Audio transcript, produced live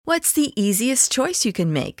What's the easiest choice you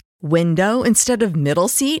can make? Window instead of middle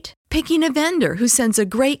seat? Picking a vendor who sends a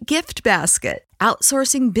great gift basket?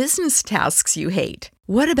 Outsourcing business tasks you hate?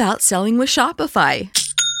 What about selling with Shopify?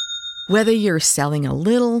 Whether you're selling a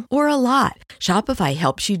little or a lot, Shopify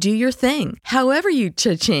helps you do your thing, however you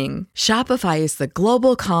cha-ching. Shopify is the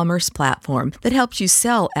global commerce platform that helps you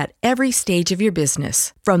sell at every stage of your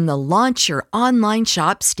business. From the launch your online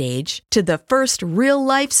shop stage to the first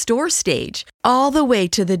real-life store stage, all the way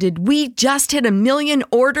to the did we just hit a million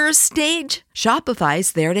orders stage.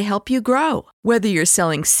 Shopify's there to help you grow. Whether you're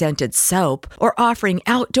selling scented soap or offering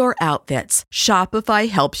outdoor outfits, Shopify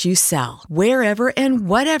helps you sell. Wherever and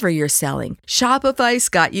whatever you're selling, Shopify's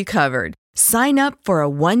got you covered. Sign up for a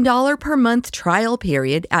 $1 per month trial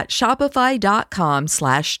period at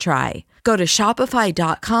shopify.com/try. Go to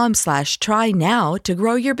shopify.com/try now to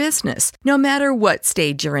grow your business, no matter what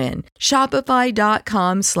stage you're in.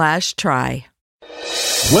 Shopify.com/try.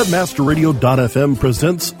 Webmasterradio.fm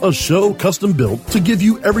presents a show custom built to give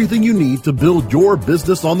you everything you need to build your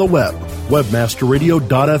business on the web.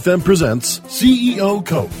 Webmasterradio.fm presents CEO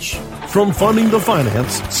Coach. From funding to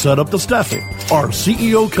finance, set up to staffing, our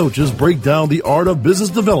CEO coaches break down the art of business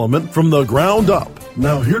development from the ground up.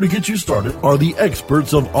 Now, here to get you started are the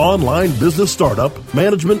experts of online business startup,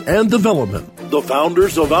 management, and development, the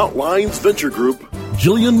founders of Outlines Venture Group,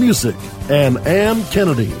 Jillian Music and Ann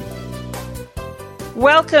Kennedy.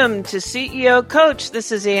 Welcome to CEO Coach.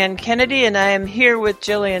 This is Ann Kennedy, and I am here with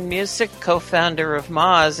Jillian Music, co-founder of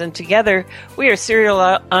Moz. And together, we are serial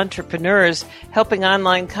entrepreneurs helping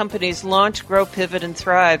online companies launch, grow, pivot, and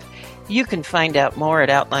thrive. You can find out more at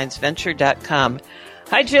outlinesventure.com.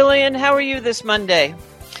 Hi, Jillian. How are you this Monday?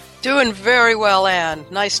 Doing very well, Ann.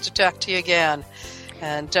 Nice to talk to you again.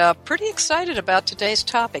 And pretty excited about today's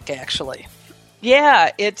topic, actually. Yeah,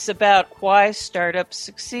 it's about why startups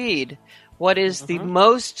succeed. What is the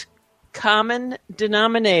most common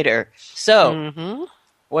denominator? So,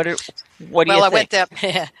 what do you think?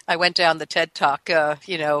 I went down the TED Talk,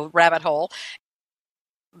 rabbit hole.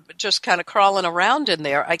 Just kind of crawling around in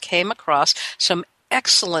there, I came across some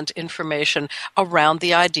excellent information around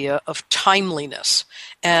the idea of timeliness.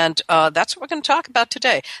 And that's what we're going to talk about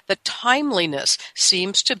today. The timeliness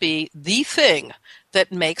seems to be the thing that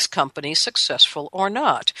makes companies successful or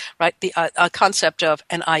not, right? The concept of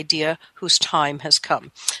an idea whose time has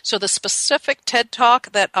come. So the specific TED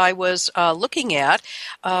Talk that I was looking at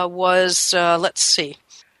was, let's see.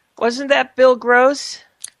 Wasn't that Bill Gross?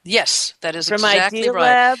 Yes, that is from exactly Idea right.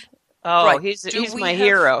 Lab? Oh, right. He's my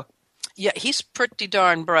hero. Yeah, he's pretty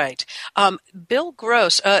darn bright. Bill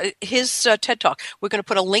Gross, his TED Talk, we're going to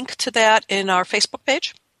put a link to that in our Facebook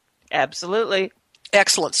page. Absolutely.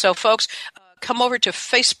 Excellent. So, folks, come over to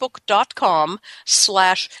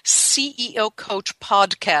facebook.com/CEO Coach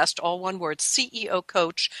Podcast, all one word, CEO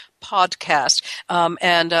Coach Podcast.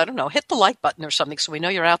 And I don't know, hit the like button or something so we know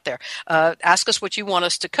you're out there. Ask us what you want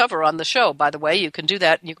us to cover on the show. By the way, you can do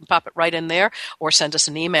that. You can pop it right in there or send us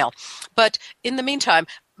an email. But in the meantime,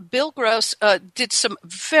 Bill Gross did some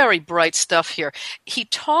very bright stuff here. He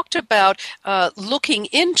talked about looking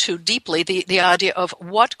into deeply the idea of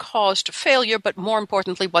what caused failure, but more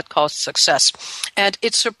importantly, what caused success. And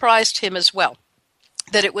it surprised him as well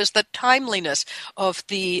that it was the timeliness of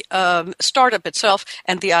the startup itself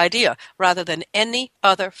and the idea rather than any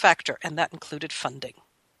other factor, and that included funding.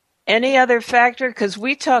 Any other factor? Because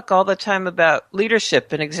we talk all the time about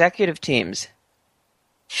leadership and executive teams.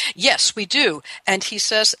 Yes, we do. And he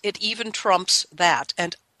says it even trumps that.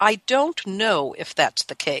 And I don't know if that's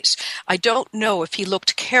the case. I don't know if he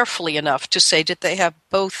looked carefully enough to say, did they have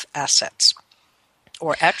both assets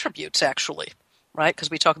or attributes, actually, right? Because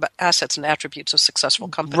we talk about assets and attributes of successful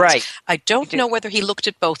companies. Right. I don't know whether he looked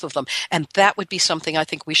at both of them. And that would be something I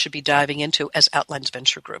think we should be diving into as Outlines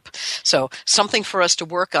Venture Group. So something for us to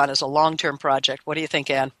work on as a long-term project. What do you think,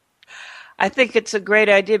 Ann? I think it's a great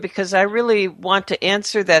idea because I really want to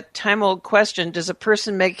answer that time-old question, does a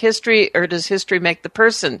person make history or does history make the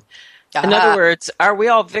person? In other words, are we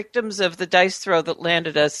all victims of the dice throw that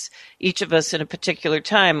landed us, each of us in a particular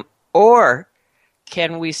time, or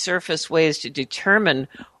can we surface ways to determine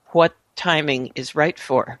what timing is right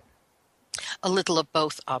for? A little of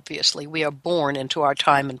both, obviously. We are born into our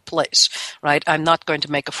time and place, right? I'm not going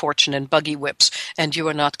to make a fortune in buggy whips, and you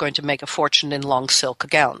are not going to make a fortune in long silk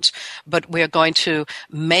gowns. But we are going to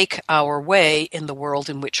make our way in the world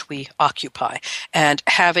in which we occupy. And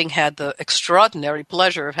having had the extraordinary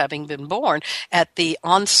pleasure of having been born at the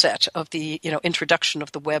onset of the introduction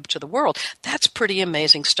of the web to the world, that's pretty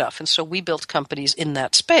amazing stuff. And so we built companies in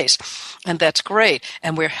that space, and that's great.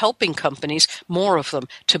 And we're helping companies, more of them,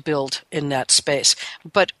 to build in that space.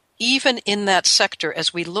 But even in that sector,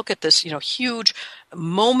 as we look at this, huge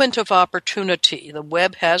moment of opportunity, the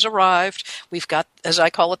web has arrived. We've got, as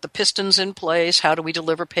I call it, the pistons in place. How do we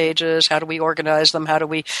deliver pages? How do we organize them? How do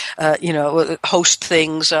we, host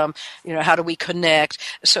things? How do we connect?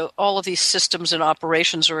 So all of these systems and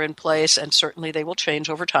operations are in place, and certainly they will change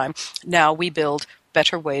over time. Now we build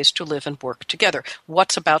better ways to live and work together.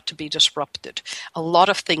 What's about to be disrupted? A lot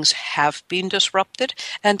of things have been disrupted,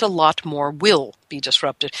 and a lot more will be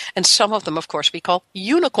disrupted. And some of them, of course, we call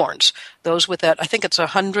unicorns. Those with that, I think it's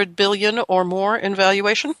 100 billion or more in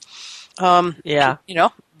valuation.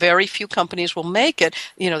 Very few companies will make it.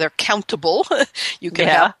 They're countable. You can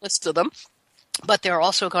have a list of them. But there are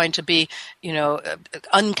also going to be,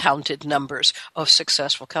 uncounted numbers of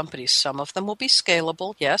successful companies. Some of them will be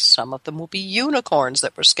scalable, yes. Some of them will be unicorns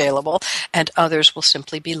that were scalable, and others will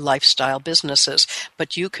simply be lifestyle businesses.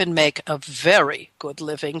 But you can make a very good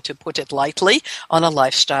living, to put it lightly, on a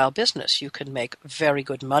lifestyle business. You can make very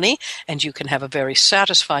good money, and you can have a very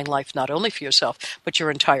satisfying life, not only for yourself, but your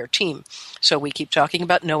entire team. So we keep talking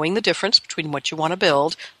about knowing the difference between what you want to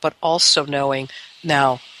build, but also knowing,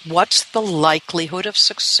 now, what's the likelihood of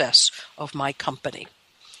success of my company?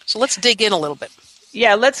 So let's dig in a little bit.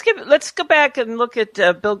 Yeah, let's go back and look at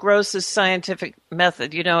Bill Gross's scientific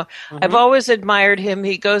method. I've always admired him.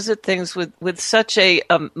 He goes at things with such a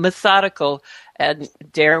methodical and,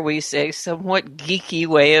 dare we say, somewhat geeky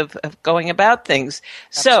way of going about things.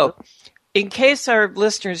 Absolutely. So, in case our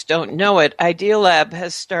listeners don't know it, Idealab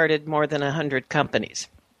has started more than 100 companies.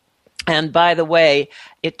 And by the way,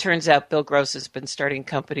 it turns out Bill Gross has been starting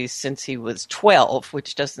companies since he was 12,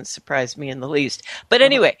 which doesn't surprise me in the least. But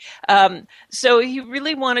anyway, so he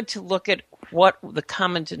really wanted to look at what the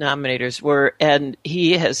common denominators were, and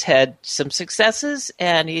he has had some successes,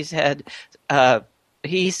 and he's had,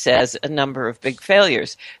 he says, a number of big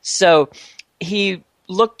failures. So he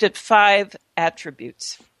looked at 5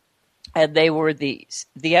 attributes. And they were these.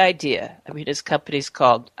 The idea. His company's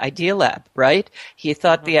called Idealab, right? He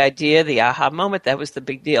thought the idea, the aha moment, that was the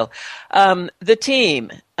big deal. The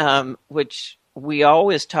team, which we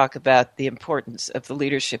always talk about the importance of the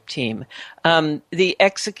leadership team. The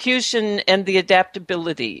execution and the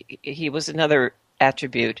adaptability, he was another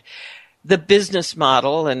attribute. The business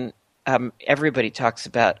model, and everybody talks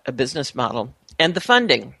about a business model. And the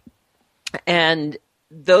funding. And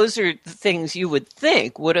those are the things you would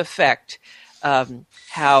think would affect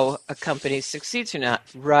how a company succeeds or not,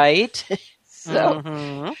 right?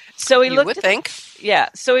 So he looked at, yeah.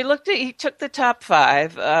 So he took the top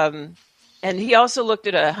 5, and he also looked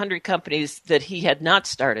at 100 companies that he had not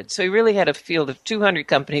started. So he really had a field of 200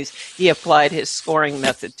 companies he applied his scoring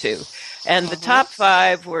method to, and the top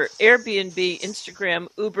 5 were Airbnb, Instagram,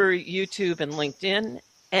 Uber, YouTube, and LinkedIn,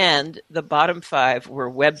 and the bottom 5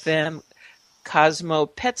 were Webvan, Cosmo,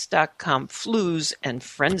 Pets.com, Flues, and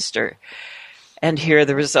Friendster. And here are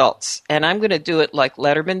the results. And I'm going to do it like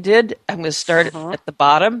Letterman did. I'm going to start at the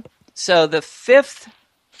bottom. So the 5th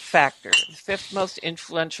factor, the 5th most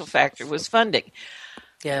influential factor was funding.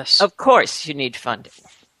 Yes. Of course you need funding.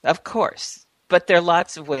 Of course. But there are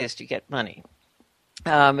lots of ways to get money.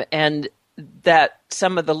 And that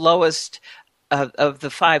some of the lowest of the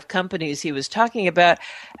 5 companies he was talking about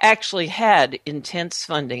actually had intense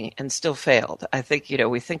funding and still failed. I think,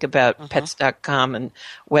 we think about Pets.com and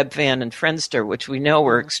Webvan and Friendster, which we know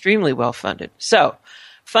were extremely well funded. So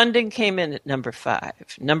funding came in at number 5.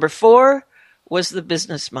 Number 4 was the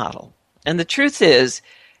business model. And the truth is,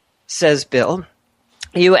 says Bill,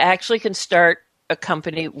 you actually can start a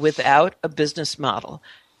company without a business model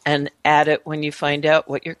and add it when you find out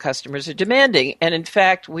what your customers are demanding. And in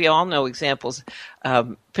fact, we all know examples,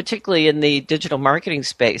 particularly in the digital marketing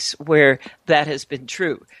space, where that has been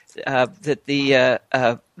true, that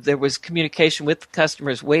there was communication with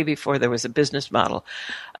customers way before there was a business model.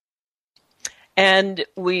 And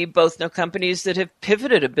we both know companies that have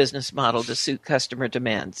pivoted a business model to suit customer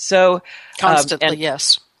demand. So constantly,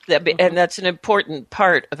 yes. And that's an important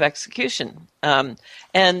part of execution. And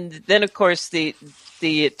then, of course, the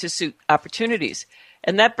to suit opportunities.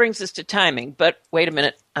 And that brings us to timing. But wait a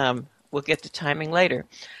minute, we'll get to timing later.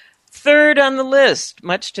 3rd on the list,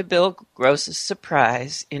 much to Bill Gross's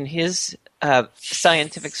surprise in his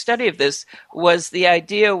scientific study of this, was the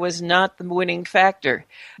idea was not the winning factor.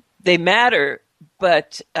 They matter,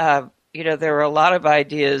 but there are a lot of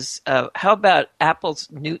ideas. How about Apple's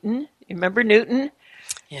Newton? You remember Newton?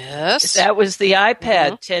 Yes. That was the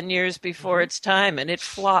iPad 10 years before its time, and it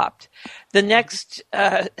flopped. The next,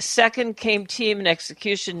 second came team and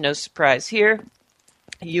execution, no surprise here.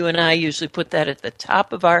 You and I usually put that at the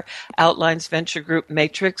top of our Outlines Venture Group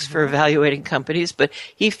matrix for evaluating companies, but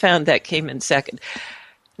he found that came in second.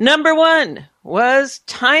 Number one was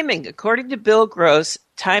timing. According to Bill Gross,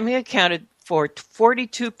 timing accounted for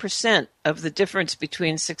 42% of the difference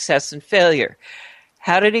between success and failure.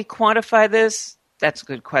 How did he quantify this? That's a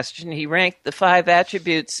good question. He ranked the 5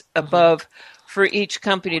 attributes above for each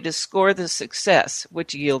company to score the success,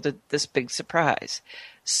 which yielded this big surprise.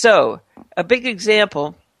 So, a big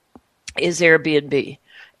example is Airbnb.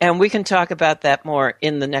 And we can talk about that more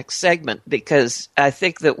in the next segment, because I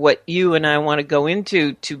think that what you and I want to go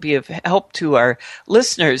into to be of help to our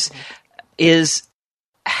listeners is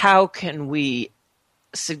how can we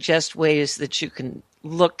suggest ways that you can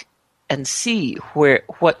look and see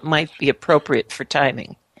what might be appropriate for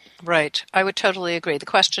timing. Right. I would totally agree. The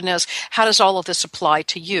question is, how does all of this apply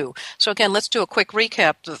to you? So again, let's do a quick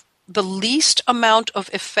recap. The least amount of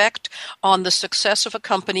effect on the success of a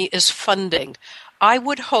company is funding. I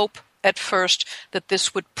would hope at first that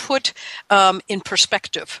this would put in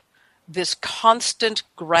perspective this constant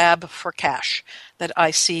grab for cash that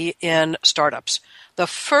I see in startups. The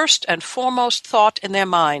first and foremost thought in their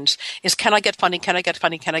minds is, can I get funding? Can I get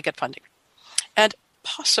funding? Can I get funding? And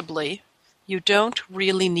possibly you don't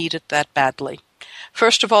really need it that badly.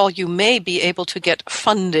 First of all, you may be able to get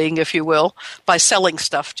funding, if you will, by selling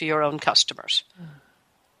stuff to your own customers.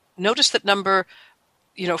 Notice that number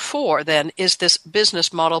 4 then is this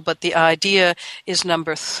business model, but the idea is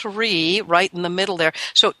number 3, right in the middle there.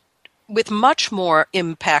 So with much more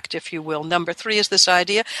impact, if you will, number 3 is this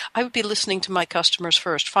idea. I would be listening to my customers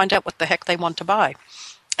first, find out what the heck they want to buy.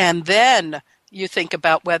 And then you think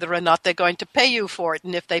about whether or not they're going to pay you for it.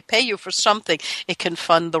 And if they pay you for something, it can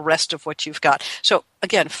fund the rest of what you've got. So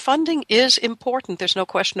again, funding is important. There's no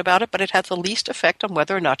question about it, but it has the least effect on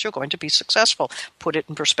whether or not you're going to be successful. Put it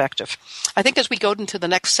in perspective. I think as we go into the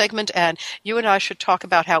next segment, and you and I should talk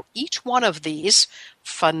about how each one of these,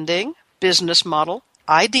 funding, business model,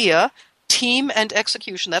 idea, team and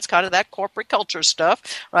execution, that's kind of that corporate culture stuff,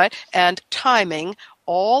 right? And timing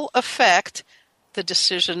all affect the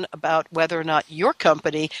decision about whether or not your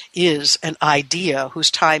company is an idea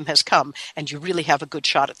whose time has come and you really have a good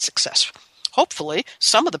shot at success. Hopefully,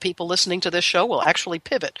 some of the people listening to this show will actually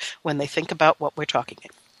pivot when they think about what we're talking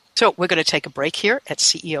about. So we're going to take a break here at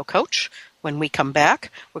CEO Coach. When we come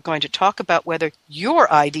back, we're going to talk about whether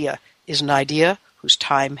your idea is an idea whose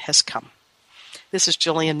time has come. This is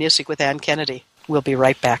Jillian Muessig with Ann Kennedy. We'll be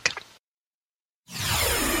right back.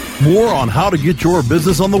 More on how to get your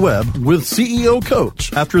business on the web with CEO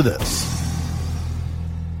Coach after this.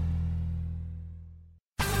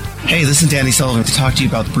 Hey, this is Danny Sullivan to talk to you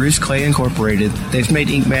about Bruce Clay Incorporated. They've made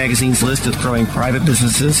Inc. Magazine's list of growing private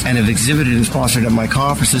businesses and have exhibited and sponsored at my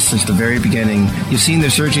conferences since the very beginning. You've seen their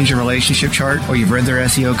search engine relationship chart, or you've read their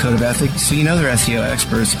SEO code of ethics, so you know they're SEO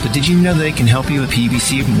experts. But did you know they can help you with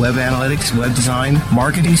PPC, web analytics, web design,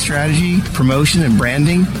 marketing strategy, promotion, and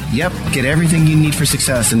branding? Yep, get everything you need for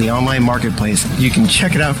success in the online marketplace. You can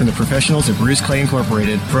check it out from the professionals at Bruce Clay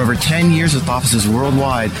Incorporated. For over 10 years with offices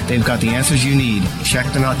worldwide, they've got the answers you need. Check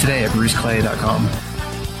them out today at bruceclay.com.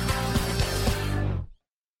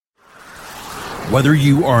 Whether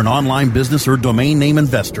you are an online business or domain name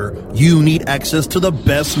investor, you need access to the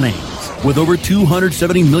best names. With over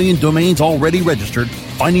 270 million domains already registered,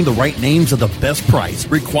 finding the right names at the best price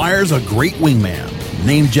requires a great wingman.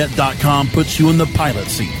 Namejet.com puts you in the pilot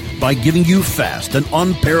seat by giving you fast and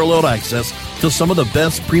unparalleled access to some of the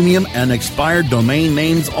best premium and expired domain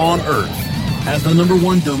names on earth. As the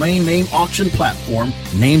 #1 domain name auction platform,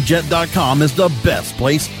 Namejet.com is the best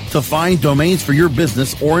place to find domains for your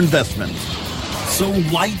business or investment. So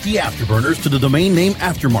light the afterburners to the domain name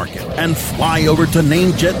aftermarket and fly over to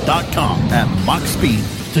Namejet.com at Mach speed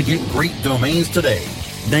to get great domains today.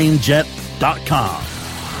 Namejet.com.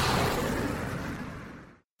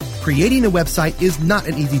 Creating a website is not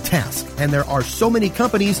an easy task, and there are so many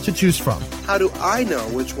companies to choose from. How do I know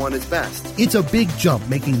which one is best? It's a big jump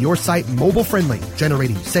making your site mobile-friendly,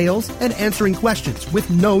 generating sales, and answering questions with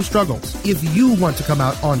no struggles. If you want to come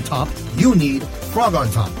out on top, you need Frog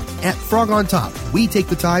on Top. At Frog on Top, we take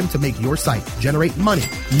the time to make your site generate money,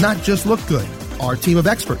 not just look good. Our team of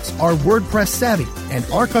experts are WordPress savvy, and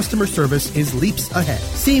our customer service is leaps ahead.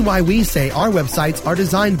 See why we say our websites are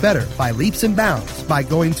designed better by leaps and bounds by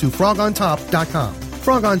going to frogontop.com.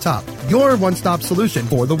 Frog on Top, your one-stop solution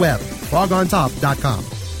for the web. frogontop.com.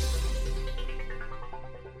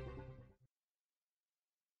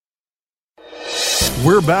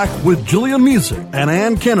 We're back with Jillian Muessig and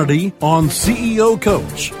Ann Kennedy on CEO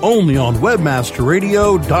Coach, only on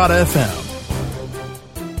webmasterradio.fm.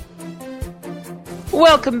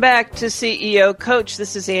 Welcome back to CEO Coach.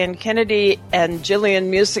 This is Ann Kennedy, and Jillian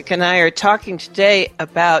Muessig and I are talking today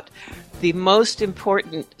about the most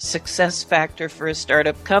important success factor for a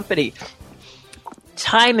startup company.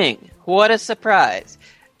 Timing. What a surprise.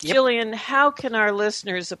 Yep. Jillian, how can our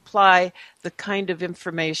listeners apply the kind of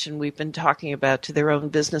information we've been talking about to their own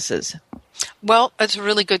businesses? Well, that's a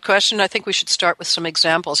really good question. I think we should start with some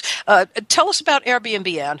examples. Tell us about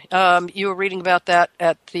Airbnb, Anne. You were reading about that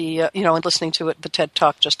at the, and listening to it, the TED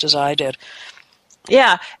Talk, just as I did.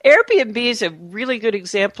 Yeah, Airbnb is a really good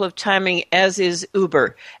example of timing, as is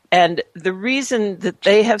Uber. And the reason that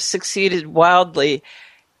they have succeeded wildly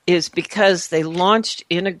is because they launched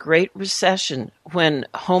in a great recession when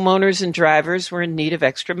homeowners and drivers were in need of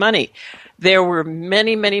extra money. There were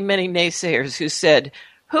many, many, many naysayers who said,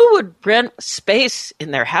 who would rent space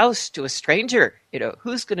in their house to a stranger?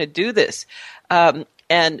 Who's going to do this?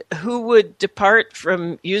 And who would depart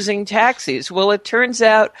from using taxis? Well, it turns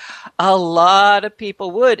out a lot of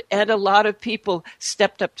people would, and a lot of people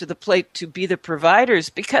stepped up to the plate to be the providers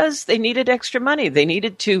because they needed extra money. They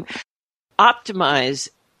needed to optimize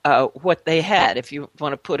what they had, if you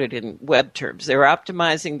want to put it in web terms. They were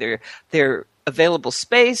optimizing their available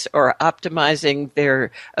space or optimizing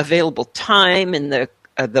their available time in the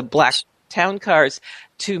black town cars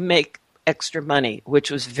to make extra money,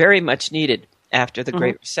 which was very much needed after the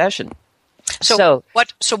Great Recession. So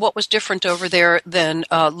what was different over there than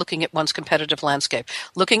looking at one's competitive landscape?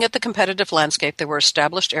 Looking at the competitive landscape, there were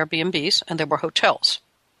established Airbnbs and there were hotels.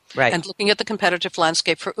 Right. And looking at the competitive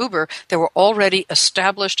landscape for Uber, there were already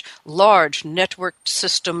established large networked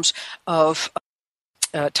systems of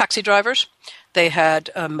taxi drivers. They had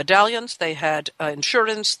medallions, they had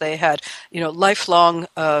insurance, they had lifelong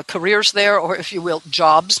careers there, or if you will,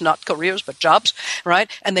 jobs, not careers, but jobs,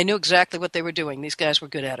 right? And they knew exactly what they were doing. These guys were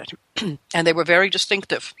good at it. And they were very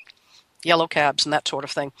distinctive. Yellow cabs and that sort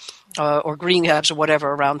of thing, or green cabs or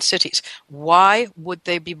whatever around cities. Why would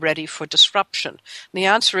they be ready for disruption? And the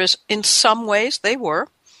answer is, in some ways, they were.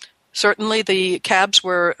 Certainly the cabs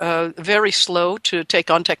were very slow to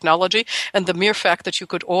take on technology, and the mere fact that you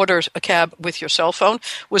could order a cab with your cell phone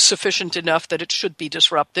was sufficient enough that it should be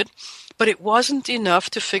disrupted. But it wasn't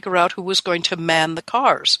enough to figure out who was going to man the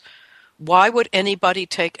cars. Why would anybody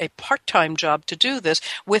take a part-time job to do this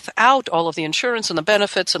without all of the insurance and the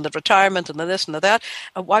benefits and the retirement and the this and the that?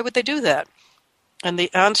 Why would they do that? And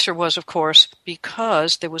the answer was, of course,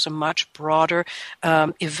 because there was a much broader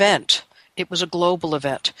event. It was a global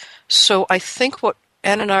event. So I think what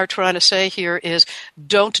Anne and I are trying to say here is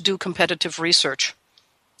don't do competitive research.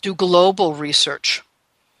 Do global research.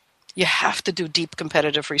 You have to do deep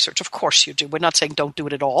competitive research. Of course you do. We're not saying don't do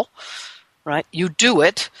it at all, right? You do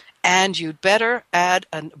it. And you'd better add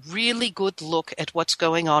a really good look at what's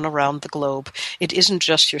going on around the globe. It isn't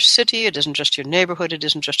just your city, it isn't just your neighborhood, it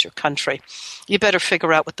isn't just your country. You better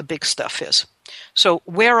figure out what the big stuff is. So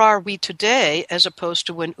where are we today as opposed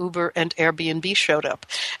to when Uber and Airbnb showed up?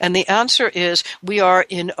 And the answer is we are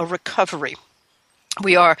in a recovery.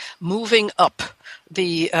 We are moving up.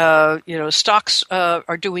 The stocks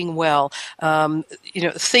are doing well.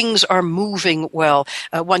 Things are moving well.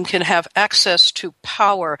 One can have access to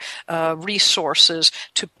power, resources,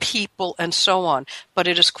 to people, and so on. But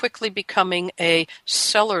it is quickly becoming a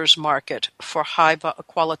seller's market for high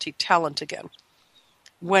quality talent again.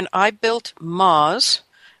 When I built Moz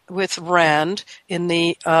with Rand in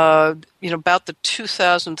the about the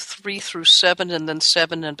 2003 through 7 and then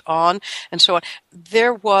 7 and on and so on,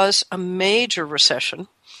 there was a major recession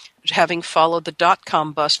having followed the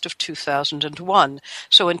dot-com bust of 2001.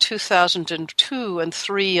 So in 2002 and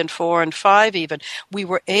 3 and 4 and 5 even, we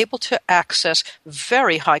were able to access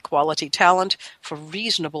very high-quality talent for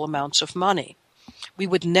reasonable amounts of money. We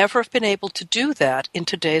would never have been able to do that in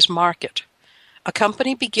today's market. A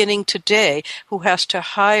company beginning today who has to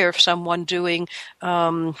hire someone doing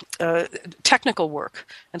technical work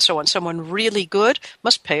and so on, someone really good,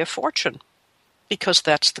 must pay a fortune because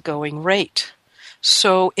that's the going rate.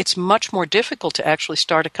 So it's much more difficult to actually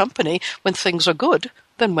start a company when things are good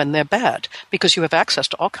than when they're bad, because you have access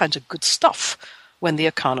to all kinds of good stuff when the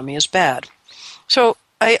economy is bad. So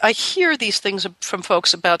I hear these things from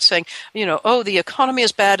folks about saying, the economy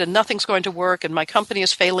is bad and nothing's going to work and my company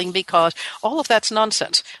is failing because all of that's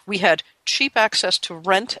nonsense. We had cheap access to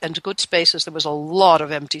rent and good spaces. There was a lot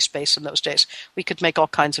of empty space in those days. We could make all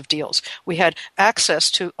kinds of deals. We had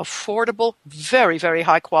access to affordable, very, very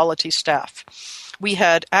high quality staff. We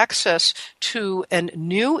had access to a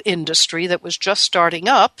new industry that was just starting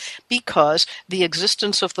up because the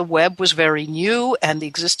existence of the web was very new and the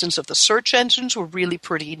existence of the search engines were really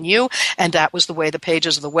pretty new, and that was the way the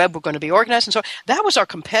pages of the web were going to be organized. And so that was our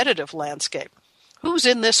competitive landscape. Who's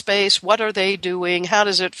in this space? What are they doing? How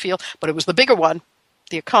does it feel? But it was the bigger one,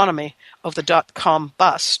 the economy of the dot-com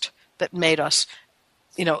bust, that made us,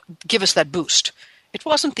 give us that boost. It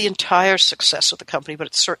wasn't the entire success of the company, but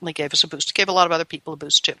it certainly gave us a boost. It gave a lot of other people a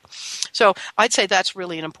boost too. So I'd say that's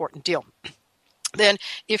really an important deal. Then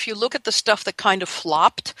if you look at the stuff that kind of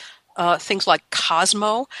flopped, things like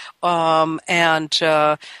Cosmo and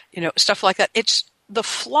stuff like that, the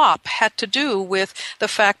flop had to do with the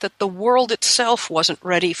fact that the world itself wasn't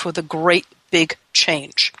ready for the great big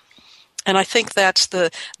change. And I think that's the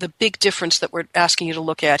big difference that we're asking you to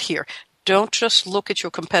look at here. Don't just look at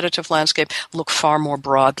your competitive landscape. Look far more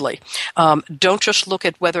broadly. Don't just look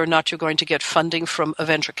at whether or not you're going to get funding from a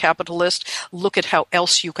venture capitalist. Look at how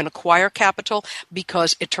else you can acquire capital,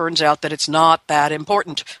 because it turns out that it's not that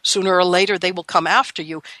important. Sooner or later, they will come after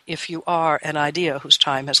you if you are an idea whose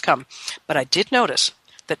time has come. But I did notice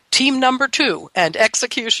that team number 2 and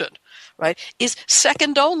execution, right, is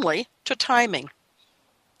second only to timing.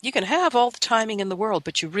 You can have all the timing in the world,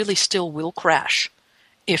 but you really still will crash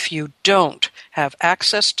if you don't have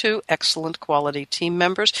access to excellent quality team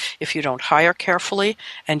members, if you don't hire carefully,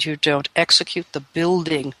 and you don't execute the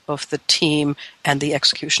building of the team and the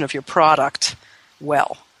execution of your product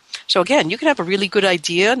well. So again, you can have a really good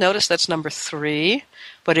idea. Notice that's number 3.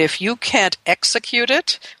 But if you can't execute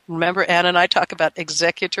it, remember Ann and I talk about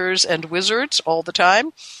executors and wizards all the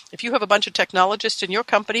time. If you have a bunch of technologists in your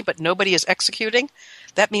company but nobody is executing,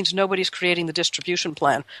 that means nobody's creating the distribution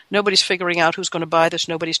plan. Nobody's figuring out who's going to buy this.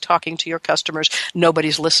 Nobody's talking to your customers.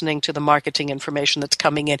 Nobody's listening to the marketing information that's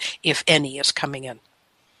coming in, if any is coming in.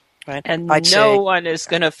 Right? And no one is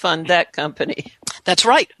going to fund that company. That's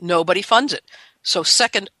right. Nobody funds it. So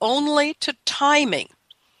second only to timing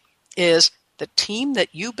is the team that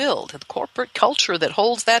you build, the corporate culture that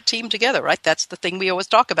holds that team together, right? That's the thing we always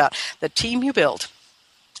talk about. The team you build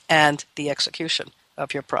and the execution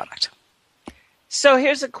of your product. So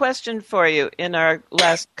here's a question for you in our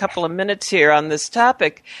last couple of minutes here on this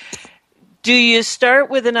topic. Do you start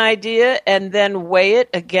with an idea and then weigh it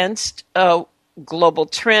against global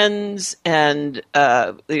trends and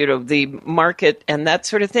the market and that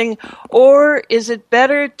sort of thing, or is it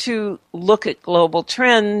better to look at global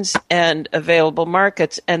trends and available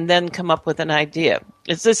markets and then come up with an idea?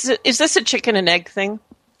 Is this a chicken and egg thing?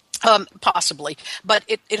 Possibly, but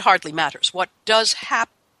it hardly matters. What does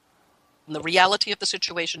happen? The reality of the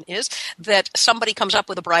situation is that somebody comes up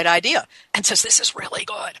with a bright idea and says, "This is really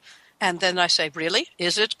good," and then I say, "Really?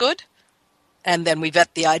 Is it good?" And then we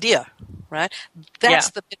vet the idea. Right?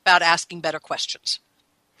 That's the bit about asking better questions.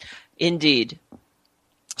 Indeed.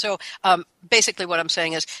 So basically what I'm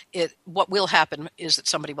saying is what will happen is that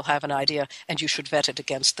somebody will have an idea and you should vet it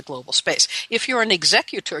against the global space. If you're an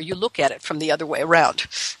executor, you look at it from the other way around.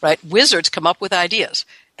 Right? Wizards come up with ideas.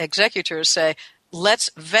 Executors say, let's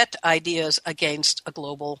vet ideas against a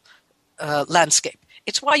global landscape.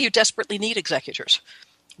 It's why you desperately need executors.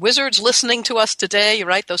 Wizards listening to us today,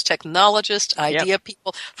 right? Those technologists, idea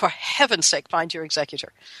people, for heaven's sake, find your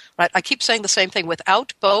executor. Right? I keep saying the same thing.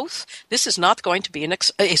 Without both, this is not going to be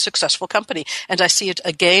a successful company. And I see it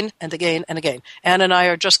again and again and again. Ann and I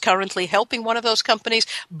are just currently helping one of those companies.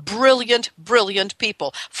 Brilliant, brilliant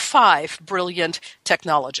people. 5 brilliant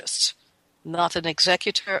technologists. Not an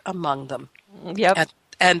executor among them. Yep.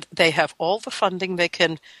 And they have all the funding they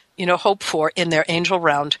can hope for in their angel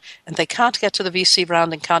round, and they can't get to the VC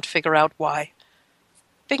round and can't figure out why.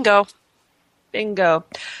 Bingo.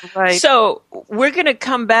 Right. So we're going to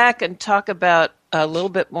come back and talk about a little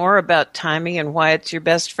bit more about timing and why it's your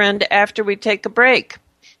best friend after we take a break.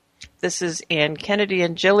 This is Ann Kennedy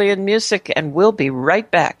and Jillian Muessig, and we'll be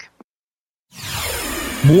right back.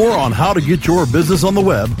 More on how to get your business on the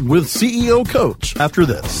web with CEO Coach after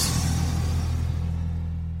this.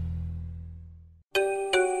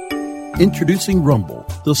 Introducing Rumble,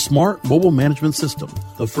 the smart mobile management system,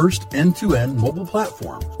 the first end-to-end mobile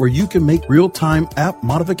platform where you can make real-time app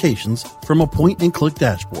modifications from a point-and-click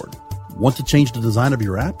dashboard. Want to change the design of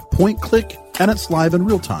your app? Point-click, and it's live in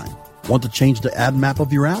real time. Want to change the ad map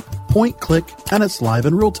of your app? Point-click, and it's live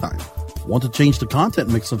in real time. Want to change the content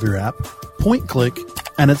mix of your app? Point-click,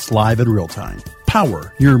 and it's live in real time.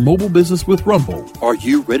 Power your mobile business with Rumble. Are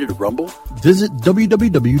you ready to rumble? Visit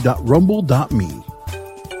www.rumble.me.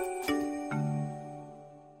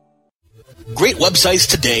 Great websites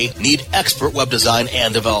today need expert web design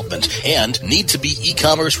and development and need to be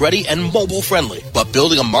e-commerce ready and mobile friendly. But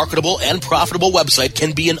building a marketable and profitable website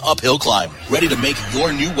can be an uphill climb. Ready to make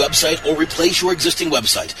your new website or replace your existing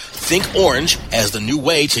website? Think Orange as the new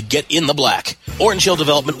way to get in the black. Orange Hill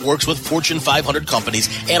Development works with Fortune 500 companies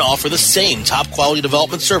and offer the same top quality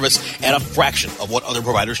development service at a fraction of what other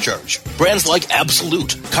providers charge. Brands like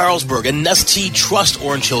Absolute, Carlsberg, and Nestea trust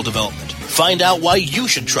Orange Hill Development. Find out why you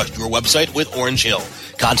should trust your website with Orange Hill.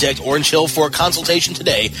 Contact Orange Hill for a consultation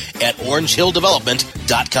today at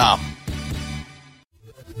orangehilldevelopment.com.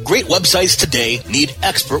 Great websites today need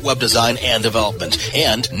expert web design and development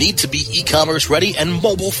and need to be e-commerce ready and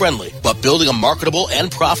mobile friendly. But building a marketable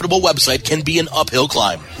and profitable website can be an uphill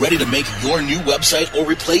climb. Ready to make your new website or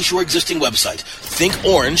replace your existing website? Think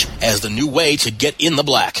Orange as the new way to get in the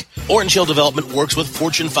black. Orange Hill Development works with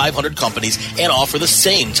Fortune 500 companies and offer the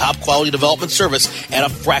same top quality development service at a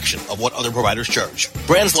fraction of what other providers charge.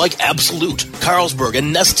 Brands like Absolute, Carlsberg,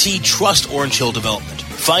 and Nestea trust Orange Hill Development.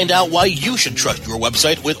 Find out why you should trust your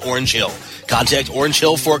website with Orange Hill. Contact Orange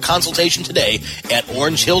Hill for a consultation today at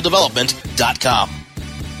orangehilldevelopment.com.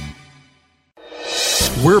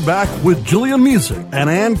 We're back with Jillian Music and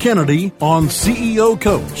Ann Kennedy on CEO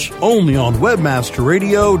Coach, only on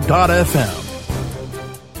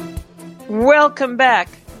webmasterradio.fm. Welcome back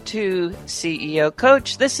to CEO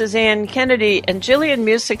Coach. This is Ann Kennedy, and Jillian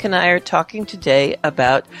Music and I are talking today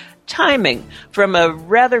about timing from a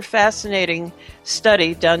rather fascinating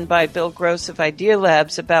study done by Bill Gross of Idea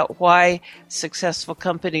Labs about why successful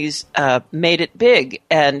companies made it big.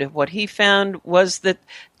 And what he found was that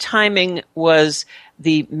timing was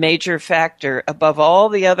the major factor above all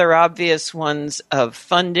the other obvious ones of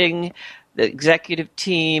funding, the executive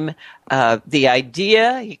team, the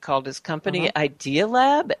idea. He called his company Idea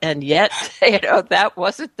Lab, and yet that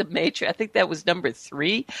wasn't the major. I think that was number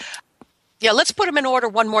 3. Yeah, let's put them in order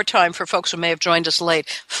one more time for folks who may have joined us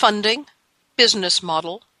late. Funding, business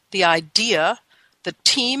model, the idea, the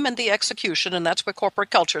team and the execution, and that's where corporate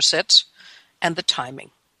culture sits, and the timing.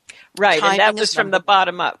 Right, and that was from the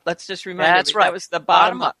bottom up. Let's just remember that was the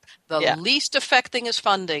bottom up. The least affecting is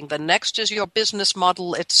funding. The next is your business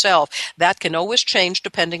model itself. That can always change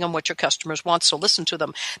depending on what your customers want, so listen to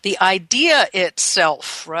them. The idea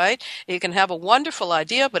itself, right? You can have a wonderful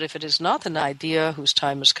idea, but if it is not an idea whose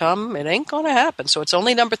time has come, it ain't going to happen. So it's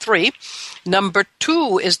only number 3. Number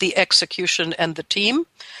 2 is the execution and the team.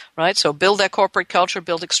 Right? So build that corporate culture,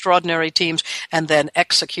 build extraordinary teams, and then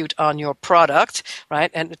execute on your product,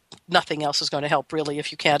 right? And nothing else is going to help really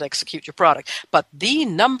if you can't execute your product. But the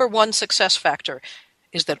number 1 success factor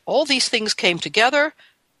is that all these things came together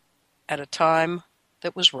at a time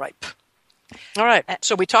that was ripe. All right.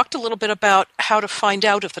 So we talked a little bit about how to find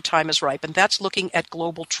out if the time is ripe, and that's looking at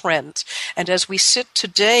global trends. And as we sit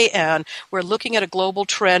today, Anne, we're looking at a global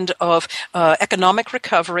trend of economic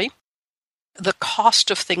recovery. The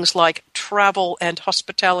cost of things like travel and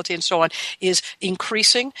hospitality and so on is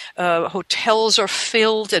increasing. Hotels are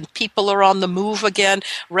filled and people are on the move again.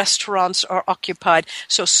 Restaurants are occupied.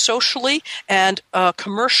 So socially and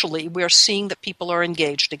commercially, we're seeing that people are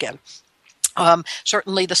engaged again.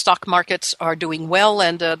 Certainly the stock markets are doing well,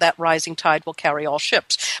 and that rising tide will carry all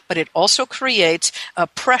ships. But it also creates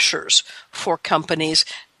pressures for companies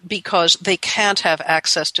because they can't have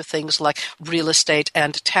access to things like real estate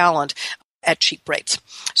and talent at cheap rates.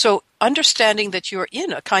 So understanding that you're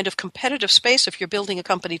in a kind of competitive space if you're building a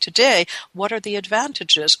company today, what are the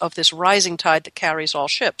advantages of this rising tide that carries all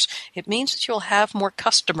ships? It means that you'll have more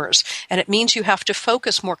customers, and it means you have to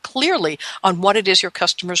focus more clearly on what it is your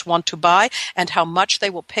customers want to buy and how much they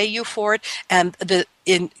will pay you for it, and the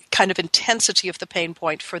kind of intensity of the pain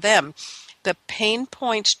point for them. The pain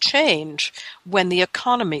points change when the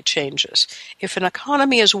economy changes. If an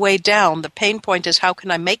economy is way down, the pain point is how can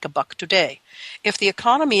I make a buck today? If the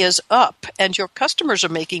economy is up and your customers are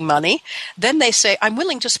making money, then they say, I'm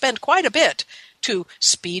willing to spend quite a bit to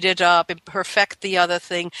speed it up, perfect the other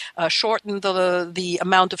thing, shorten the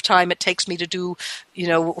amount of time it takes me to do,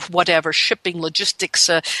 whatever, shipping, logistics,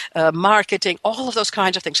 marketing, all of those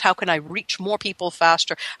kinds of things. How can I reach more people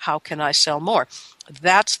faster? How can I sell more?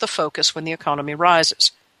 That's the focus when the economy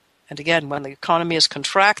rises. And again, when the economy is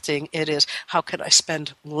contracting, it is how can I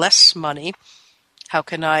spend less money? How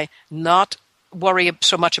can I not worry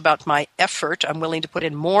so much about my effort? I'm willing to put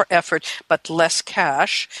in more effort, but less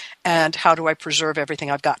cash. And how do I preserve everything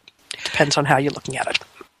I've got? It depends on how you're looking at it.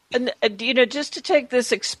 And, just to take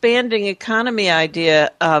this expanding economy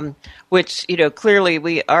idea, which, clearly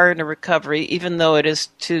we are in a recovery, even though it is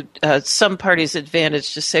to some parties'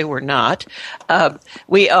 advantage to say we're not.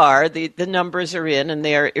 We are. The numbers are in, and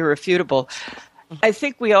they are irrefutable. I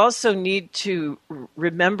think we also need to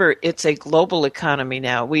remember it's a global economy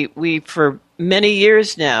now. We for many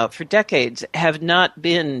years now, for decades, have not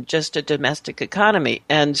been just a domestic economy.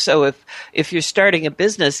 And so if you're starting a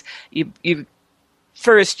business, you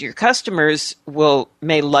first, your customers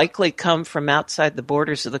may likely come from outside the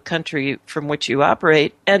borders of the country from which you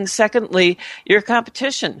operate. And secondly, your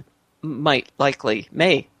competition may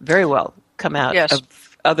very well come out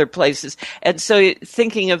other places. And so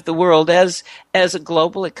thinking of the world as a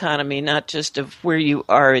global economy, not just of where you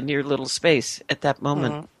are in your little space at that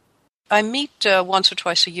moment. Mm-hmm. I meet once or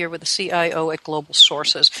twice a year with the CIO at Global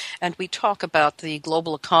Sources, and we talk about the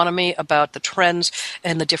global economy, about the trends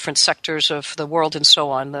in the different sectors of the world and so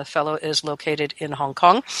on. The fellow is located in Hong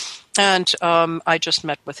Kong, and I just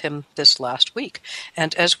met with him this last week.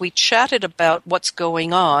 And as we chatted about what's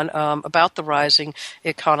going on, about the rising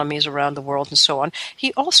economies around the world and so on,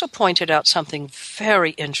 he also pointed out something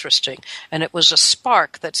very interesting, and it was a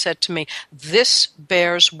spark that said to me, "This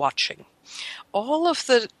bears watching." All of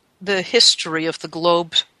the history of the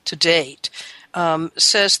globe to date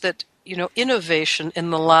says that, innovation in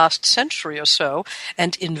the last century or so,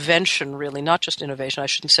 and invention really, not just innovation, I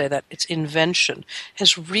shouldn't say that, it's invention,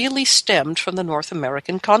 has really stemmed from the North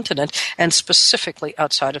American continent, and specifically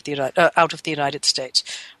out of the United States,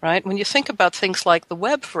 right? When you think about things like the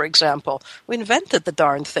web, for example, we invented the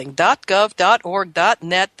darn thing, .gov, .org,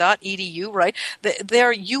 .net, .edu, right?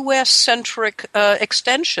 They're U.S.-centric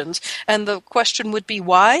extensions, and the question would be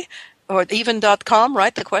why? Or even .com,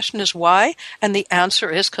 right? The question is why? And the answer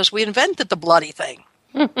is because we invented the bloody thing.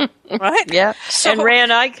 Right? Yeah. So, and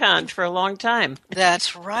ran icon for a long time.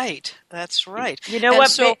 That's right. That's right. You know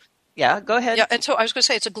what? Yeah, go ahead. Yeah, and so I was going to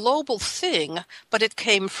say it's a global thing, but it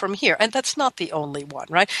came from here. And that's not the only one,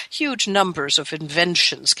 right? Huge numbers of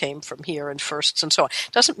inventions came from here and firsts and so on.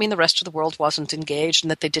 Doesn't mean the rest of the world wasn't engaged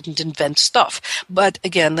and that they didn't invent stuff. But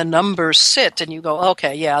again, the numbers sit and you go,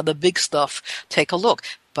 okay, yeah, the big stuff, take a look.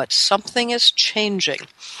 But something is changing.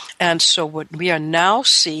 And so what we are now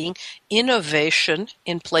seeing innovation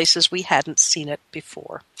in places we hadn't seen it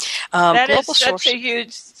before. That is such a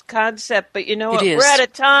huge concept, but you know what? We're out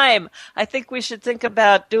of time. I think we should think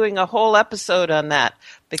about doing a whole episode on that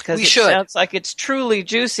because sounds like it's truly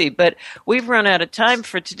juicy, but we've run out of time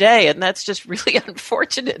for today, and that's just really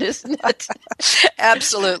unfortunate, isn't it?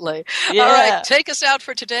 Absolutely. Yeah. All right, take us out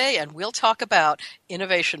for today, and we'll talk about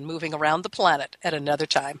innovation moving around the planet at another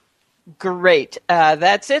time. Great.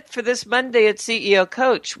 That's it for this Monday at CEO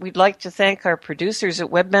Coach. We'd like to thank our producers at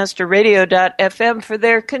webmasterradio.fm for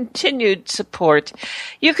their continued support.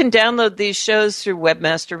 You can download these shows through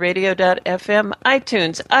webmasterradio.fm,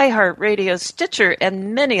 iTunes, iHeartRadio, Stitcher,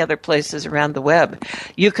 and many other places around the web.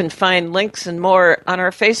 You can find links and more on our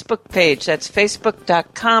Facebook page. That's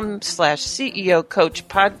facebook.com/CEO Coach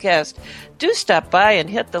Podcast. Do stop by and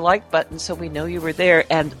hit the like button so we know you were there.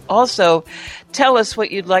 And also tell us what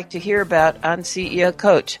you'd like to hear about on CEO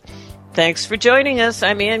Coach. Thanks for joining us.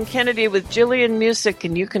 I'm Ann Kennedy with Jillian Music,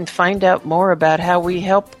 and you can find out more about how we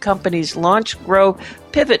help companies launch, grow,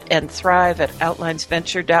 pivot, and thrive at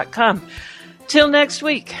outlinesventure.com. Till next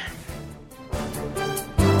week.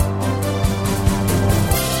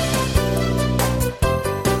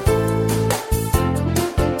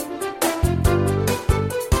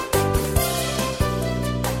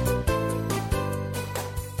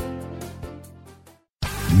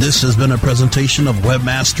 This has been a presentation of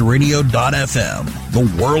WebmasterRadio.fm,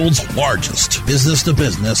 the world's largest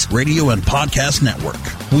business-to-business radio and podcast network.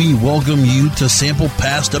 We welcome you to sample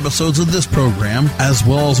past episodes of this program, as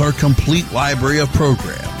well as our complete library of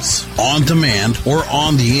programs, on demand or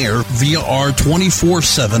on the air via our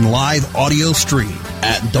 24/7 live audio stream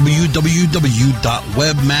at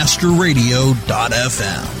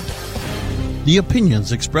www.webmasterradio.fm. The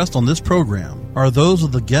opinions expressed on this program are those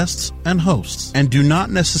of the guests and hosts and do not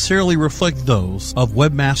necessarily reflect those of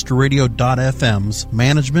WebmasterRadio.fm's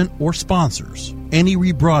management or sponsors. Any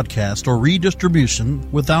rebroadcast or redistribution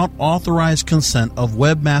without authorized consent of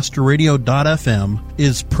WebmasterRadio.fm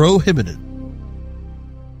is prohibited.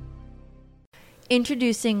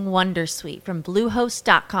 Introducing Wondersuite from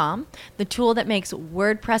Bluehost.com, the tool that makes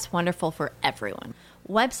WordPress wonderful for everyone.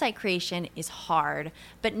 Website creation is hard,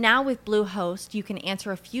 but now with Bluehost, you can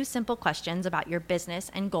answer a few simple questions about your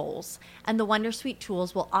business and goals, and the Wondersuite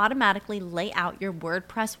tools will automatically lay out your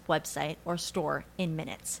WordPress website or store in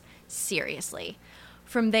minutes. Seriously.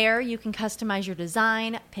 From there, you can customize your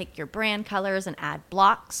design, pick your brand colors, and add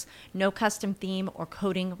blocks. No custom theme or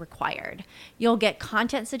coding required. You'll get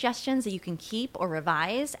content suggestions that you can keep or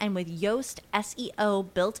revise, and with Yoast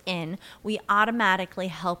SEO built in, we automatically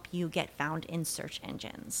help you get found in search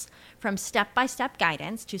engines. From step-by-step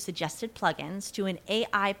guidance to suggested plugins to an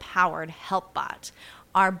AI-powered help bot,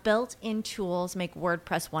 our built-in tools make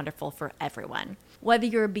WordPress wonderful for everyone. Whether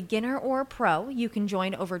you're a beginner or a pro, you can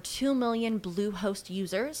join over 2 million Bluehost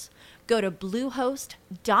users. Go to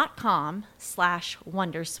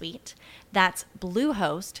bluehost.com/wondersuite. That's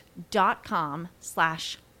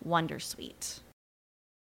bluehost.com/wondersuite.